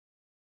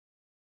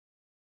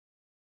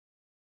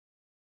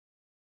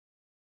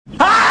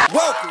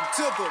Welcome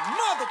to the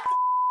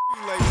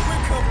motherfucking relay.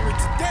 We're covering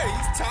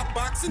today's top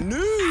boxing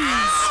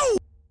news.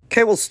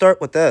 Okay, we'll start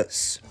with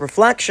this.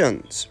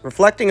 Reflections.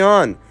 Reflecting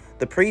on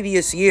the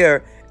previous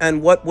year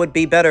and what would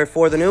be better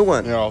for the new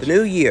one. Yes. The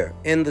new year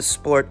in the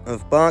sport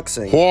of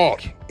boxing.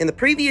 What? In the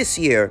previous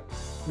year,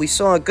 we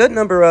saw a good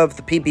number of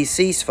the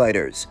PBC's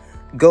fighters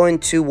go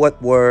into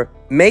what were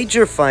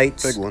major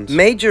fights, Big ones.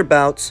 major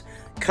bouts,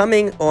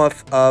 coming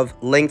off of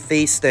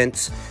lengthy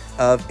stints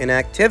of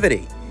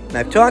inactivity. And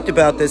I've talked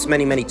about this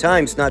many, many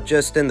times, not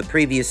just in the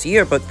previous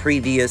year, but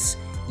previous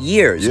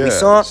years. We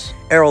Yes. saw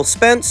Errol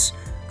Spence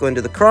go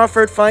into the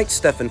Crawford fight,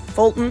 Stephen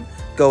Fulton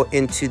go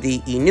into the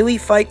Inoue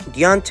fight,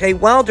 Deontay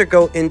Wilder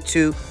go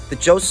into the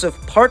Joseph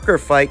Parker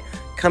fight,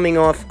 coming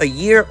off a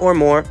year or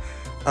more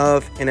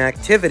of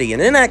inactivity.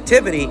 And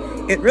inactivity,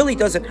 it really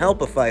doesn't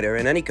help a fighter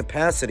in any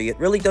capacity. It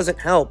really doesn't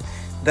help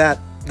that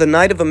the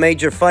night of a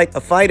major fight,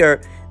 a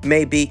fighter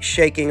may be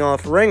shaking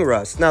off ring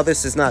rust. Now,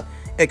 this is not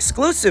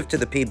exclusive to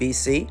the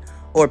PBC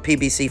or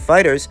PBC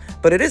fighters,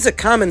 but it is a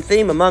common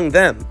theme among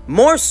them,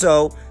 more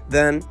so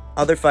than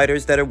other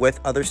fighters that are with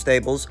other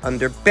stables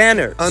under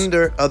banners.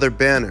 Under other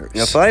banners.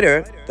 A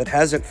fighter that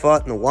hasn't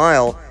fought in a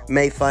while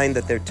may find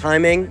that their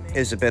timing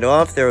is a bit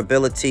off, their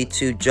ability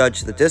to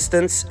judge the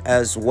distance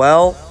as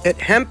well. It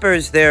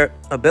hampers their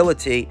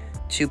ability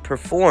to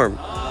perform.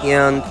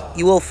 And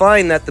you will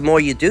find that the more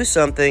you do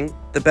something,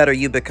 the better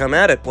you become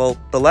at it. Well,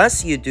 the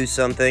less you do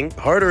something,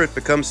 The harder it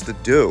becomes to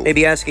do.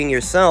 maybe asking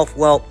yourself,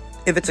 well,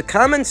 if it's a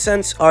common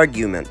sense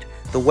argument,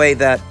 the way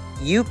that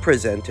you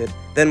present it,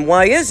 then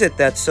why is it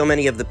that so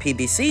many of the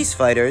PBC's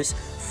fighters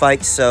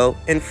fight so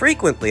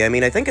infrequently? I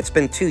mean, I think it's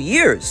been 2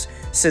 years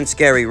since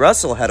Gary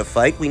Russell had a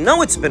fight. We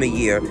know it's been a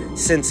year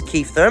since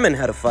Keith Thurman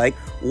had a fight.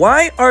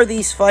 Why are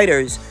these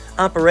fighters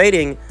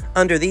operating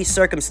under these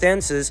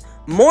circumstances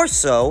more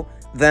so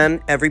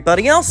than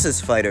everybody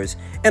else's fighters?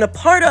 And a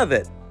part of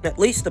it, at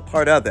least a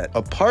part of it,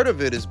 A part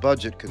of it is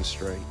budget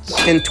constraints.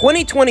 in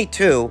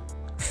 2022,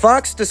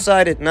 Fox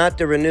decided not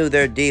to renew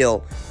their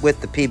deal with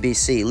the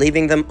PBC,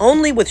 leaving them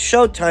only with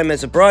Showtime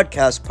as a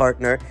broadcast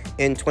partner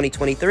in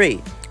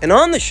 2023. And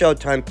on the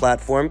Showtime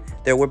platform,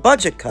 there were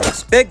budget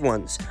cuts, big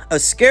ones, a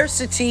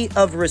scarcity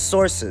of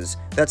resources.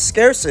 That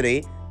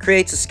scarcity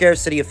creates a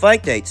scarcity of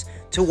fight dates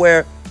to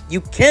where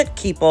you can't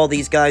keep all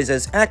these guys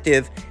as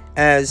active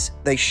as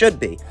they should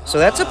be. So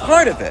that's a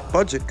part of it.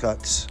 Budget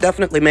cuts.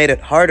 Definitely made it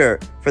harder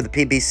for the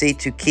PBC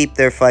to keep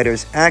their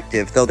fighters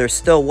active, though there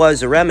still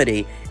was a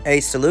remedy,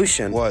 a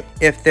solution. What?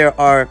 If there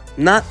are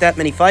not that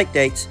many fight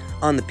dates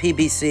on the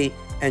PBC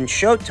and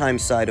Showtime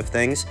side of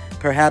things,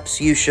 perhaps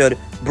you should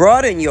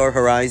broaden your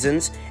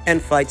horizons and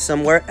fight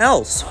somewhere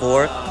else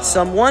for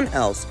someone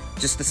else,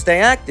 just to stay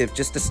active,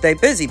 just to stay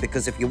busy,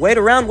 because if you wait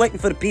around waiting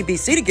for the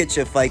PBC to get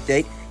you a fight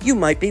date, you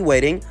might be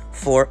waiting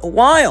for a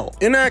while.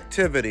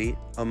 Inactivity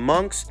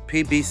amongst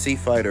PBC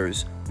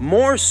fighters,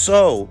 more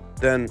so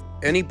than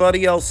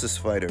anybody else's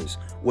fighters,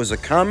 was a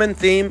common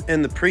theme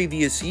in the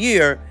previous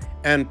year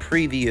and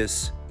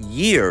previous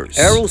years.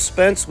 Errol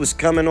Spence was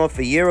coming off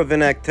a year of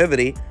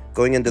inactivity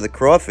going into the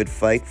Crawford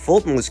fight.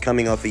 Fulton was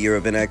coming off a year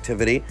of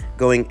inactivity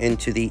going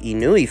into the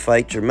Inoue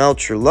fight. Jermell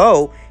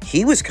Trullo,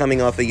 he was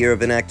coming off a year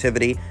of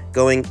inactivity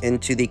going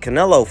into the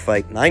Canelo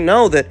fight. And I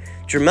know that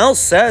Jermell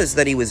says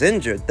that he was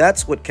injured.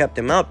 That's what kept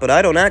him out, but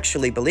I don't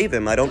actually believe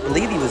him. I don't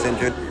believe he was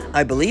injured.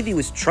 I believe he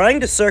was trying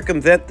to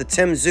circumvent the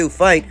Tim Tszyu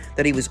fight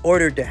that he was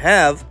ordered to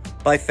have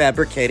by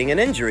fabricating an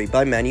injury,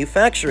 by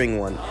manufacturing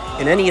one.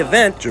 In any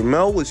event,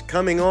 Jermell was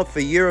coming off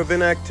a year of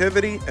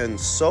inactivity, and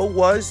so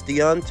was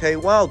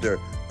Deontay Wilder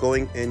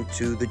going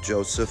into the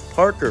Joseph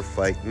Parker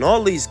fight. And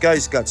all these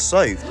guys got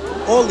scythed.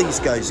 All these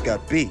guys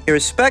got beat.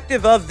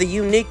 irrespective of the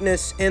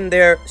uniqueness in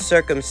their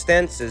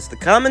circumstances, the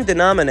common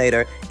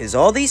denominator is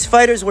all these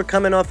fighters were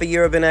coming off a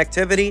year of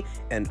inactivity,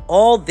 and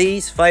all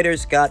these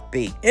fighters got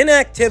beat.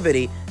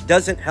 Inactivity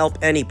doesn't help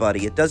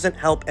anybody. It doesn't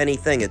help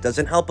anything. It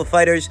doesn't help a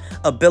fighter's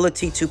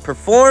ability to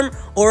perform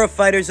or a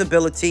fighter's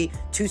ability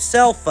to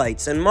sell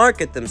fights and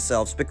market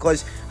themselves,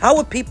 because how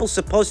are people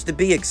supposed to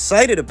be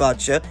excited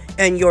about you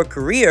and your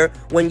career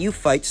when you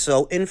fight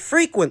so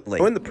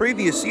infrequently? In the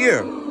previous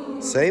year,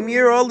 same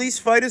year all these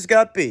fighters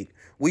got beat,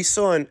 we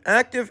saw an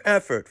active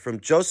effort from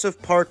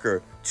Joseph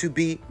Parker to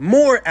be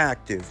more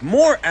active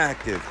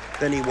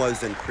than he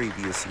was in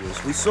previous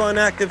years. We saw an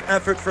active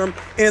effort from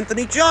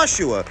Anthony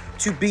Joshua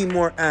to be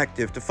more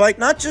active, to fight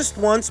not just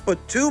once,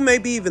 but 2,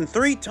 maybe even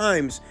 3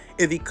 times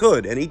if he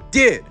could, and he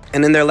did.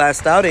 And in their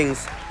last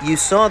outings, you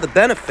saw the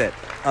benefit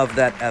of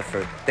that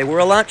effort. They were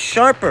a lot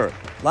sharper,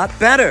 a lot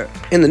better.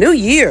 In the new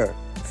year,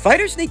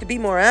 fighters need to be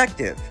more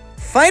active.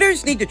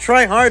 Fighters need to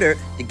try harder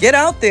to get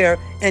out there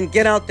and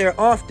get out there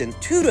often,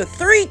 2 to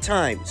 3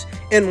 times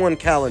in one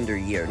calendar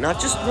year, not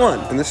just one.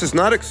 And this is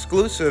not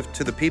exclusive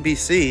to the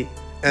PBC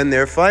and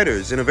their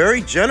fighters. In a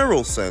very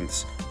general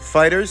sense,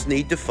 fighters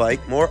need to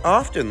fight more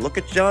often. Look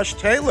at Josh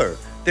Taylor.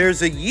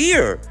 There's a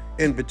year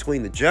in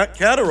between the Jack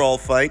Catterall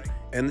fight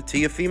and the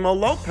Teofimo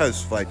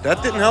Lopez fight.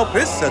 That didn't help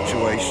his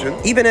situation.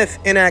 Even if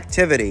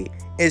inactivity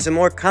is a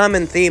more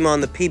common theme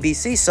on the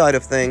PBC side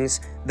of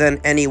things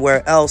than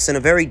anywhere else in a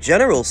very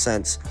general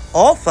sense.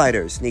 All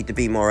fighters need to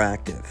be more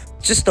active.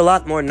 Just a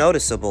lot more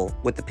noticeable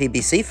with the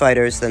PBC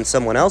fighters than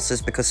someone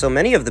else's because so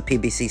many of the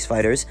PBC's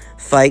fighters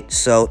fight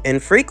so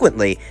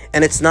infrequently.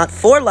 And it's not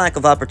for lack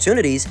of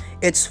opportunities,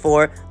 it's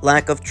for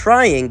lack of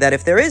trying. That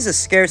if there is a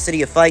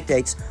scarcity of fight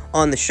dates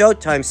on the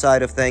Showtime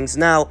side of things,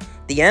 now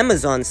the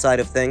Amazon side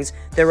of things,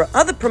 there are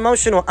other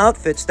promotional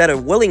outfits that are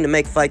willing to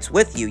make fights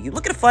with you. You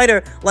look at a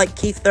fighter like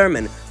Keith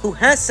Thurman, who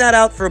has sat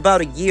out for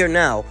about a year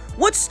now.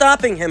 What's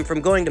stopping him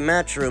from going to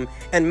Matchroom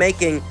and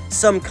making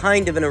some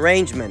kind of an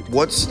arrangement?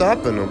 What's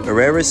stopping him?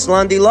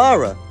 Erislandy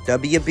Lara,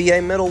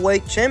 WBA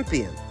middleweight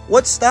champion.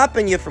 What's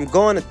stopping you from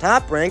going to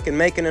Top Rank and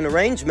making an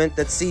arrangement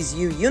that sees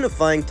you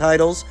unifying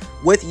titles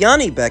with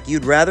Janibek?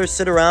 You'd rather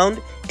sit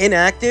around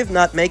inactive,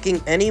 not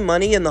making any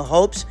money in the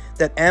hopes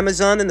that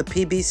Amazon and the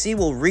PBC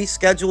will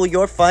reschedule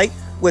your fight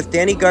with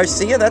Danny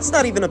Garcia? That's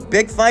not even a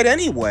big fight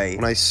anyway.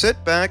 When I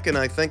sit back and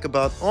I think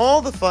about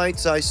all the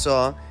fights I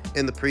saw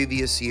in the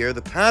previous year,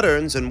 the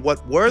patterns and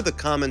what were the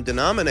common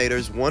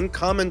denominators, one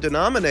common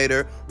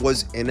denominator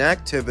was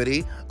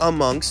inactivity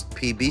amongst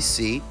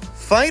PBC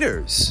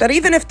fighters. That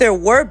even if there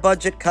were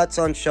budget cuts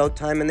on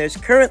Showtime and there's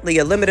currently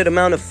a limited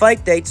amount of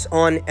fight dates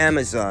on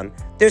Amazon,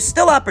 there's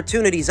still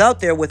opportunities out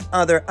there with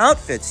other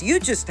outfits. You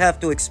just have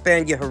to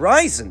expand your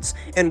horizons.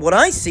 And what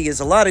I see is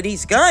a lot of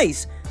these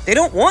guys, they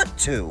don't want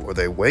to. Or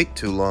they wait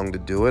too long to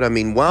do it. I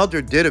mean,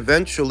 Wilder did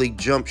eventually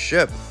jump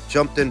ship,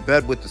 jumped in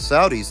bed with the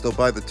Saudis, though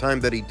by the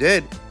time that he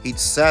did, he'd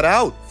sat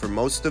out for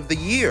most of the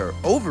year,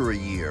 over a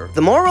year.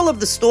 The moral of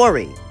the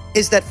story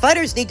is that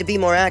fighters need to be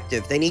more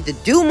active. They need to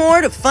do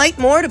more, to fight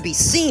more, to be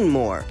seen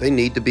more. They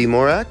need to be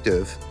more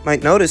active.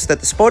 Might notice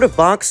that the sport of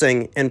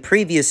boxing in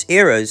previous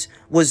eras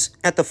was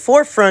at the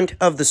forefront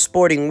of the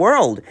sporting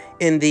world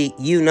in the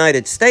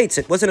United States.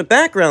 It wasn't a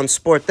background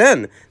sport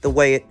then, the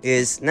way it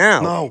is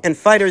now. No. And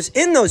fighters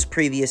in those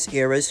previous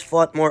eras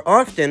fought more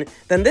often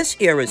than this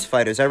era's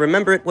fighters. I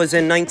remember it was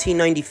in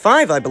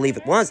 1995, I believe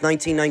it was,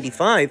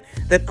 1995,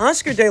 that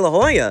Oscar De La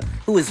Hoya,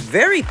 who was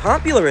very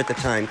popular at the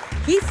time,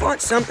 he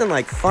fought something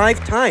like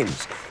 5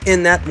 times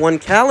in that one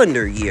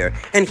calendar year.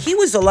 And he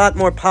was a lot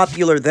more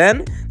popular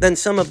then than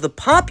some of the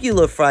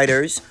popular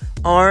fighters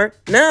are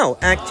now.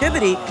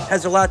 Activity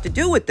has a lot to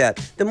do with that.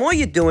 The more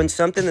you're doing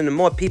something and the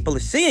more people are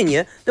seeing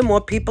you, the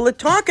more people are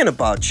talking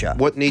about you.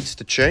 What needs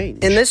to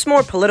change? In this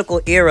more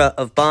political era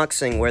of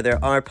boxing, where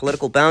there are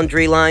political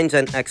boundary lines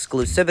and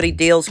exclusivity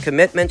deals,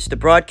 commitments to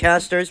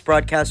broadcasters,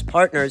 broadcast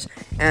partners,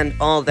 and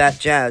all that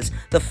jazz,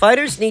 the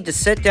fighters need to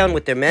sit down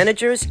with their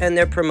managers and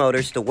their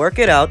promoters to work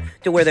it out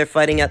to where they're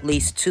fighting at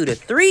least 2 to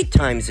 3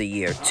 times a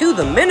year, to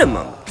the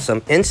minimum.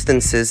 Some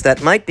instances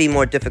that might be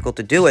more difficult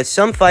to do, as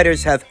some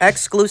fighters have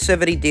exclusivity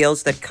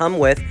deals that come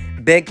with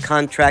big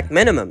contract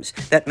minimums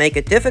that make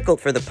it difficult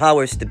for the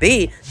powers to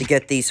be to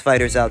get these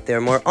fighters out there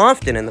more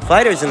often. And the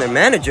fighters and their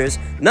managers,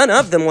 none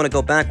of them want to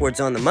go backwards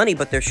on the money,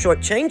 but they're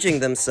shortchanging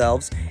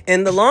themselves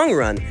in the long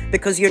run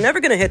because you're never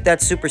going to hit that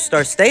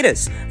superstar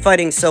status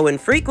fighting so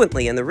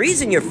infrequently. And the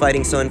reason you're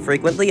fighting so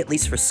infrequently, at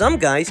least for some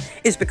guys,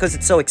 is because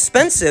it's so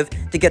expensive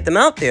to get them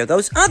out there.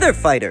 Those other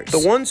fighters,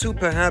 the ones who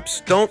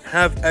perhaps don't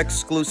have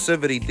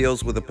exclusivity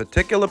deals with a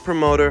particular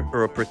promoter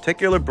or a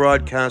particular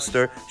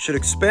broadcaster, should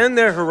expand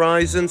their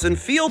horizons and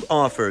field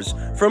offers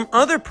from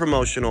other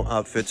promotional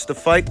outfits to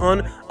fight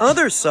on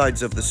other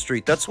sides of the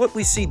street. That's what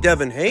we see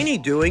Devin Haney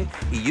doing.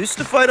 He used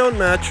to fight on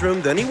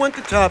Matchroom, then he went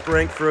to Top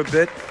Rank for a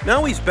bit.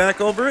 Now he's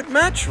back over at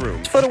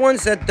Matchroom. For the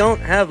ones that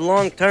don't have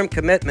long-term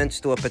commitments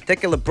to a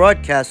particular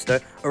broadcaster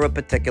or a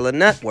particular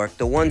network,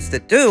 the ones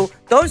that do,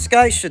 those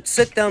guys should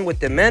sit down with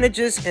their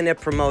managers and their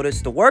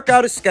promoters to work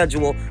out a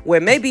schedule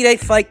where maybe they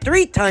fight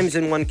 3 times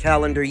in one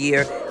calendar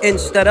year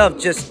instead of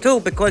just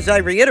 2, because I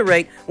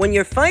reiterate, when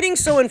you're fighting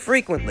so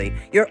infrequently,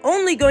 you're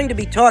only going to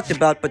be talked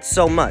about but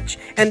so much,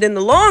 and in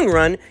the long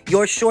run,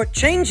 you're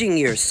shortchanging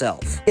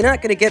yourself. You're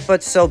not going to get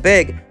but so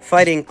big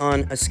fighting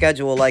on a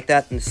schedule like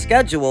that, and the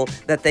schedule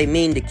that they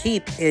mean to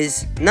keep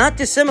is not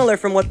dissimilar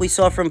from what we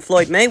saw from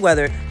Floyd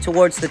Mayweather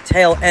towards the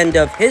tail end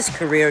of his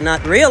career,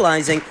 not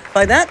realizing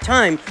by that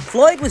time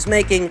Floyd was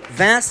making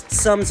vast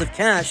sums of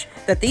cash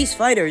that these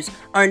fighters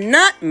are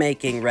not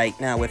making right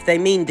now. If they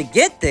mean to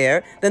get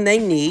there, then they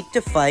need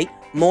to fight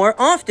more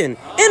often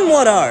in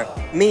what are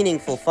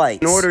meaningful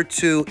fights in order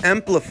to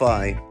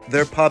amplify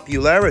their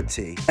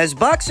popularity. As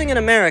boxing in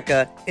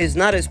America is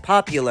not as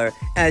popular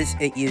as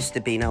it used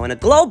to be. Now, in a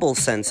global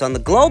sense, on the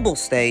global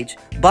stage,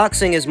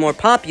 boxing is more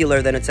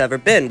popular than it's ever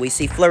been. We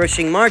see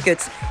flourishing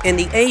markets in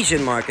the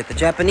Asian market, the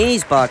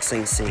Japanese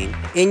boxing scene,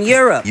 in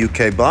Europe.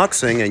 UK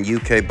boxing and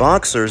UK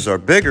boxers are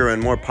bigger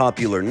and more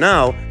popular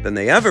now than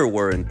they ever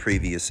were in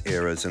previous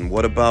eras. And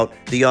what about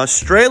the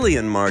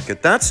Australian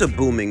market? That's a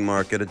booming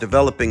market, a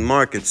developing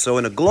market. So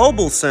in a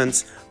global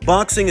sense,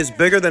 boxing is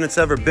bigger than it's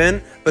ever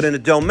been, but in a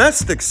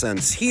domestic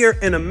sense, here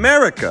in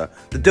America,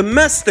 the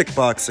domestic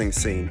boxing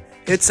scene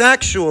It's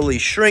actually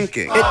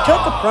shrinking. It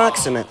took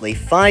approximately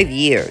 5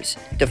 years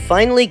to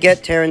finally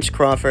get Terence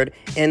Crawford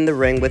in the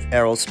ring with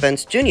Errol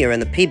Spence Jr.,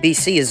 and the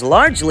PBC is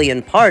largely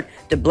in part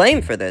to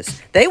blame for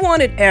this. They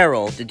wanted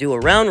Errol to do a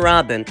round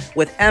robin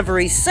with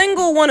every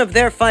single one of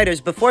their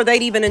fighters before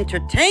they'd even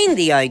entertain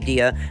the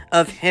idea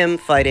of him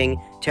fighting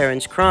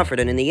Terence Crawford.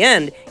 And in the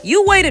end,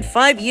 you waited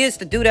 5 years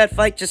to do that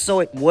fight just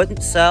so it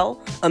wouldn't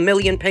sell 1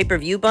 million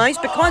pay-per-view buys?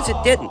 Because it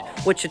didn't.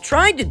 What you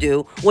tried to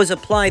do was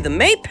apply the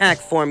Maypac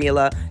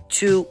formula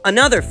to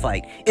another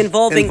fight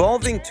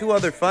involving 2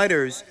 other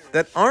fighters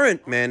that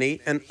aren't Manny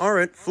and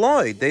aren't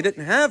Floyd. They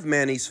didn't have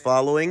Manny's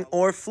following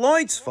or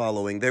Floyd's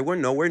following. They were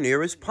nowhere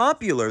near as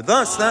popular.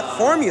 Thus, that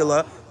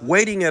formula,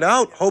 waiting it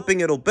out,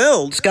 hoping it'll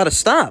build, it's got to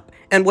stop.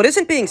 And what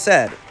isn't being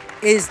said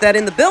is that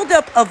in the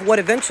buildup of what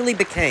eventually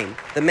became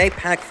the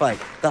Maypac fight,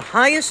 the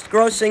highest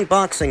grossing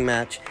boxing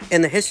match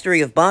in the history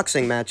of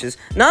boxing matches,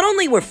 not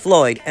only were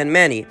Floyd and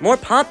Manny more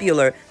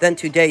popular than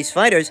today's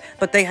fighters,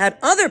 but they had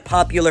other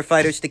popular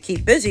fighters to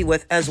keep busy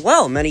with as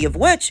well, many of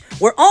which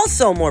were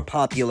also more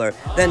popular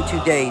than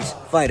today's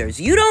fighters.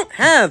 You don't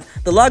have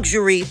the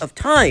luxury of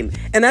time,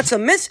 and that's a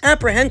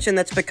misapprehension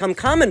that's become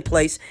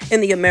commonplace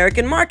in the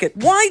American market.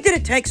 Why did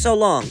it take so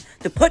long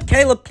to put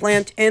Caleb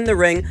Plant in the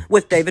ring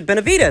with David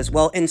Benavidez?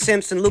 Well, in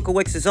Samson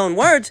Lukawicz's own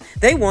words,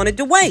 they wanted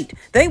to wait.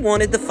 They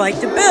wanted the fight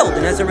to build,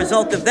 and as a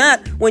result of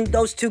that, when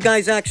those two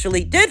guys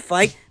actually did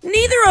fight,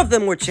 neither of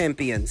them were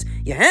champions.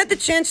 You had the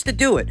chance to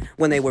do it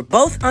when they were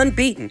both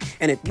unbeaten,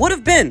 and it would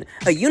have been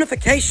a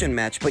unification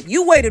match, but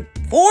you waited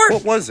 4?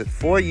 What was it,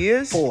 4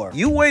 years? 4.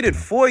 You waited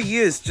 4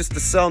 years just to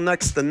sell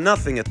next to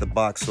nothing at the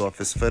box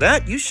office. For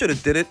that, you should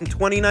have did it in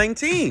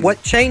 2019.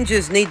 What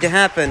changes need to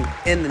happen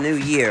in the new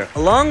year,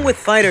 along with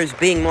fighters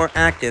being more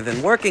active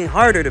and working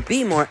harder to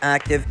be more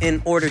active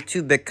in order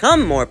to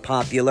become more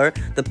popular,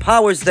 the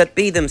powers that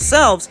be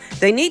themselves,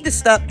 they need to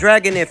stop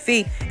dragging their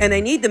feet, and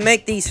they need to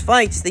make these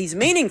fights, these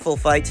meaningful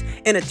fights,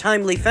 in a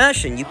timely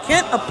fashion. You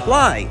can't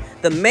apply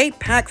the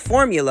Maypac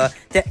formula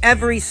to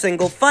every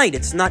single fight.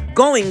 It's not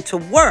going to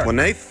work. When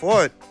they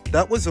fought,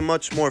 that was a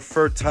much more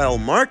fertile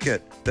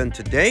market than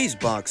today's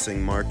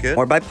boxing market.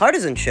 More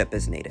bipartisanship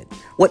is needed.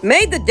 What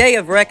made the Day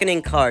of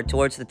Reckoning card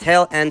towards the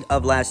tail end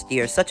of last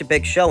year such a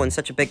big show and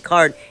such a big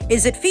card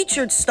is it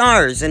featured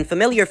stars and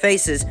familiar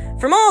faces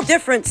from all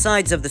different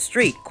sides of the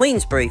street.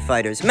 Queensbury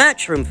fighters,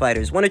 Matchroom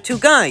fighters, 1 or 2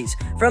 guys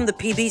from the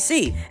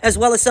PBC, as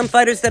well as some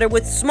fighters that are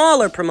with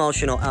smaller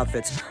promotional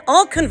outfits,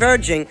 all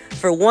converging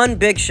for one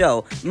big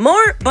show.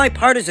 More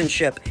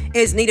bipartisanship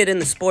is needed in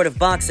the sport of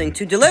boxing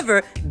to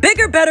deliver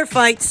bigger, better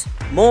fights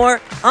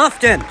more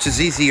often. Which is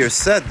easier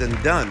said than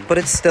done. But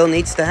it still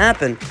needs to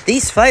happen.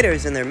 These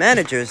fighters and their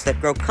managers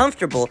that grow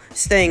comfortable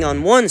staying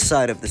on one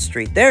side of the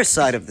street, their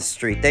side of the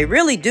street, they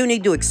really do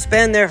need to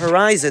expand their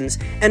horizons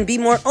and be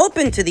more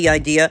open to the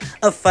idea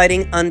of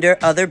fighting under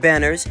other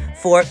banners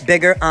for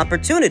bigger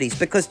opportunities.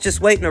 Because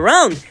just waiting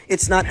around,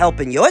 it's not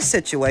helping your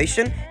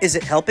situation. Is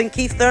it helping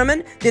Keith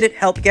Thurman? Did it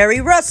help Gary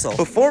Russell?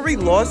 Before he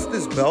lost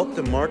his belt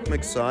to Mark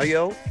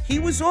Magsayo, he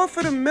was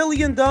offered $1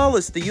 million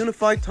to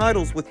unify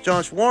titles with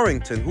Josh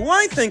Warrington, who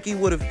I think he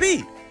would have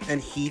beat,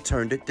 and he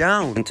turned it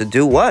down. And to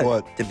do what?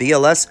 What? To be a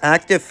less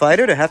active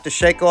fighter, to have to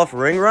shake off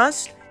ring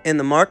rust in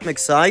the Mark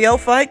Magsayo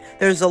fight?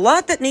 There's a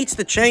lot that needs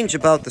to change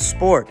about the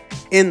sport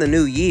in the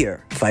new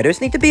year.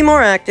 Fighters need to be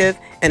more active,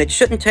 and it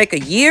shouldn't take a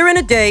year and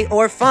a day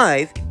or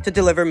 5 to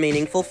deliver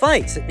meaningful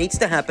fights. It needs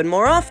to happen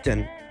more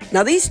often.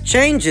 Now, these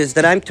changes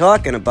that I'm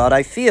talking about,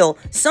 I feel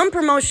some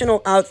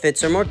promotional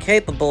outfits are more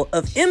capable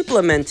of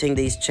implementing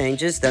these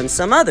changes than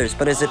some others.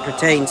 But as it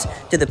pertains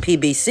to the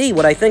PBC,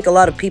 what I think a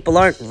lot of people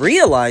aren't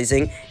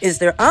realizing is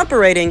they're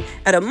operating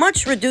at a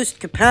much reduced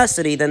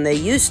capacity than they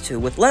used to,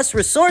 with less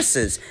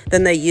resources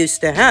than they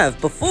used to have.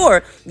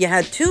 Before, you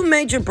had 2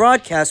 major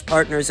broadcast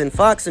partners in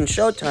Fox and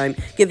Showtime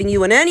giving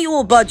you an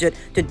annual budget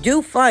to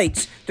do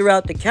fights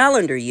throughout the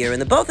calendar year,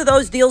 and both of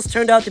those deals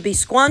turned out to be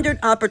squandered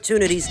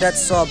opportunities that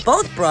saw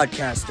both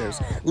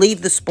broadcasters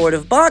leave the sport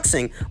of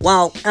boxing,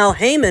 while Al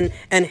Heyman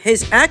and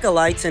his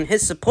acolytes and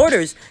his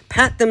supporters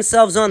pat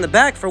themselves on the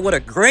back for what a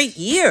great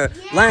year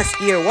last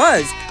year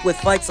was, with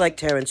fights like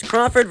Terence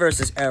Crawford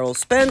versus Errol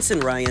Spence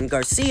and Ryan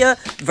Garcia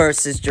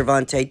versus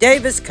Gervonta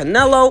Davis,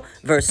 Canelo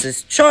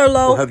versus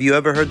Charlo. Well, have you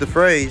ever heard the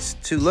phrase,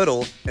 too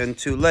little and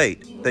too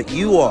late? That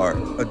you are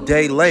a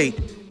day late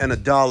and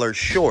 $1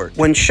 short.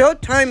 When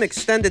Showtime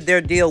extended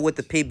their deal with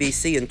the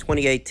PBC in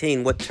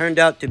 2018, what turned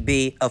out to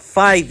be a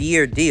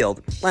 5-year deal,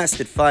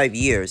 lasted 5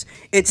 years,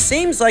 it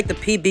seems like the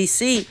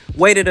PBC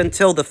waited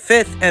until the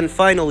 5th and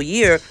final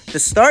year to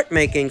start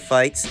making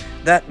fights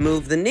that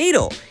move the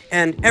needle.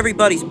 And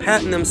everybody's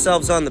patting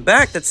themselves on the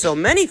back that so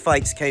many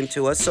fights came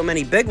to us, so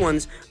many big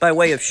ones by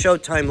way of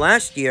Showtime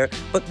last year.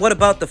 But what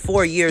about the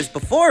 4 years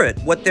before it?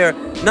 What they're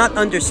not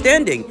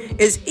understanding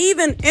is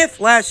even if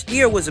last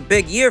year was a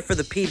big year for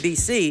the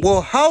PBC,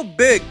 Well, how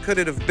big could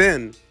it have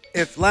been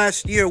if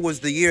last year was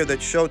the year that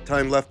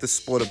Showtime left the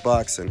sport of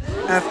boxing.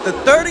 After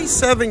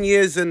 37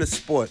 years in the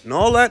sport and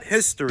all that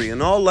history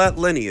and all that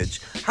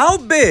lineage, how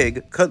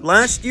big could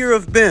last year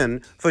have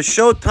been for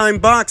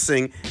Showtime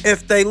Boxing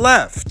if they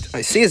left?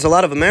 I see is a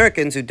lot of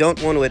Americans who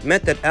don't want to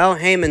admit that Al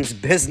Heyman's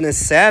business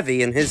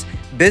savvy and his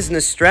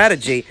business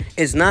strategy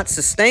is not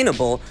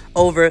sustainable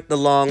over the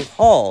long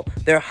haul.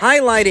 They're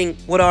highlighting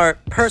what are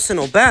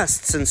personal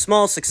bests and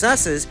small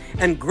successes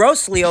and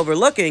grossly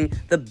overlooking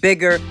the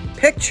bigger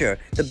picture.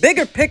 The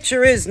bigger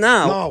picture is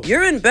now,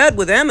 you're in bed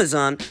with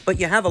Amazon, but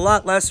you have a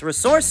lot less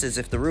resources.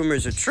 If the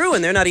rumors are true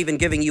and they're not even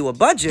giving you a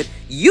budget,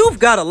 you've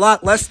got a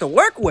lot less to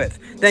work with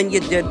than you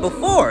did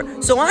before.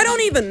 So I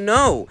don't even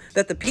know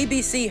that the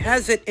PBC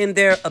has it in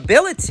their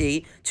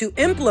ability to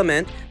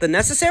implement the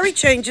necessary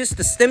changes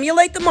to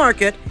stimulate the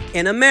market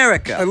in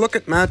America. I look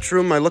at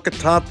Matchroom, I look at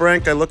Top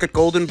Rank, I look at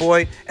Golden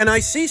Boy, and I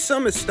see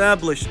some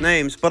established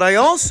names, but I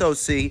also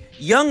see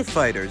young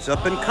fighters,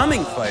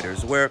 up-and-coming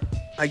fighters, where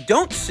I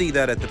don't see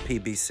that at the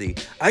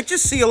PBC. I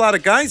just see a lot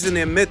of guys in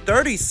their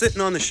mid-30s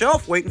sitting on the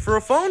shelf waiting for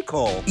a phone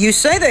call. You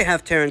say they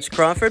have Terrence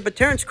Crawford, but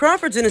Terrence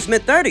Crawford's in his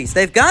mid-30s.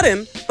 They've got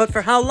him, but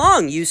for how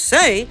long? You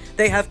say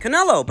they have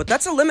Canelo, but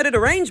that's a limited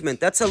arrangement.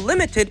 That's a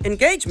limited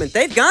engagement.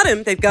 They've got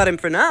him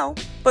for now,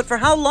 but for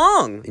how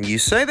long? And you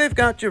say they've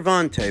got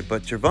Gervonta,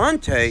 but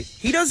Gervonta,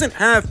 he doesn't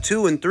have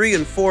 2 and 3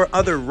 and 4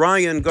 other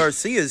Ryan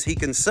Garcias he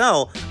can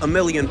sell a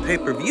million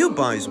pay-per-view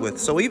buys with.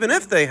 So even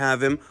if they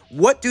have him,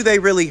 what do they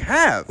really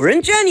have? We're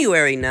in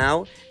January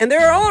now, and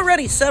there are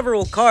already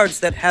several cards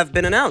that have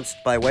been announced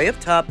by way of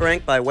Top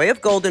Rank, by way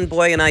of Golden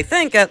Boy, and I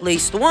think at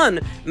least one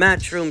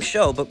Matchroom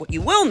show. But what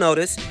you will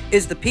notice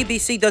is the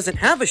PBC doesn't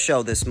have a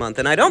show this month,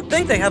 and I don't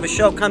think they have a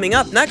show coming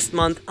up next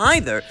month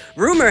either.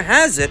 Rumor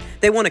has it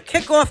they want to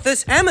kick off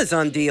this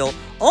Amazon deal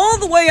all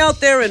the way out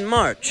there in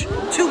March.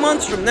 2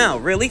 months from now,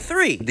 really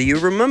 3. Do you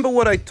remember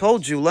what I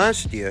told you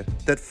last year?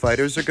 That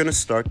fighters are going to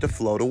start to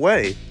float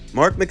away.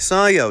 Mark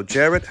Magsayo,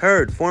 Jarrett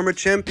Hurd, former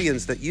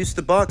champions that used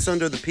to box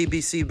under the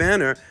PBC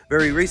banner,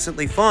 very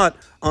recently fought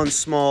on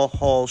small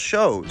hall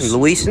shows. And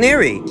Luis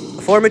Nery,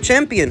 a former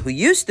champion who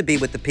used to be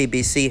with the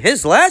PBC,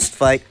 his last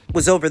fight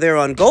was over there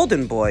on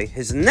Golden Boy.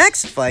 His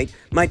next fight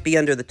might be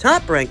under the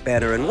Top Rank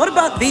banner. And what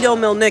about Vito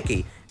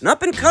Milnicki? An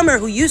up-and-comer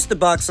who used to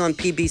box on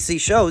PBC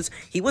shows.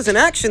 He was in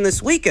action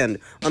this weekend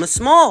on a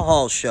small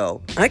hall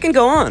show. I can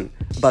go on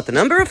about the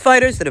number of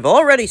fighters that have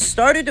already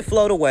started to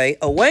float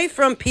away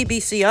from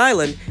PBC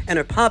Island and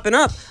are popping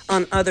up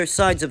on other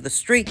sides of the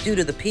street due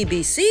to the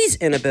PBC's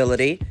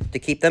inability to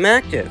keep them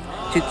active,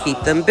 to keep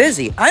them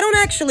busy. I don't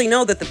actually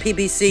know that the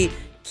PBC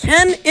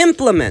can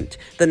implement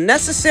the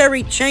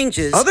necessary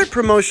changes. Other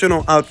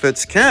promotional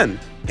outfits can,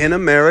 in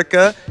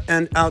America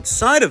and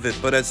outside of it,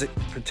 but as it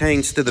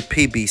pertains to the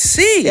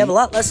PBC, they have a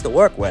lot less to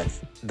work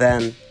with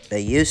than they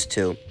used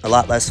to. A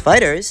lot less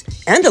fighters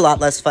and a lot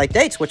less fight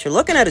dates. What you're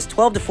looking at is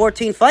 12 to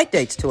 14 fight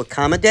dates to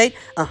accommodate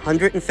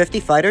 150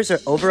 fighters or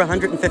over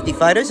 150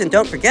 fighters. And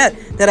don't forget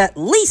that at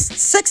least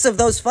 6 of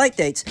those fight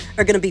dates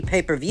are going to be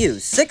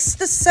pay-per-views. 6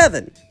 to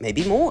 7,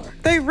 maybe more.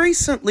 They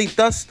recently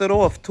dusted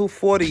off 2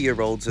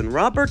 40-year-olds in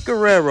Robert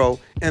Guerrero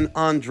and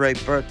Andre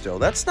Berto.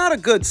 That's not a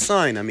good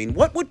sign. I mean,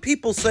 what would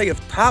people say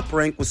if Top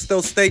Rank was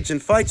still staging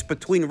fights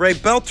between Ray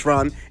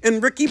Beltran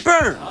and Ricky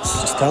Burns?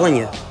 Just telling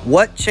you,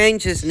 what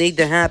changes need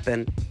to happen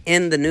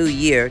in the new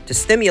year to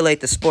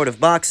stimulate the sport of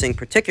boxing,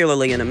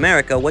 particularly in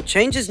America? What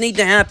changes need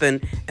to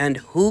happen, and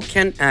who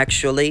can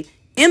actually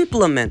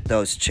implement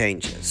those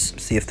changes?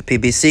 See if the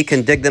PBC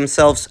can dig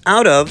themselves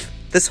out of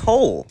this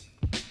hole.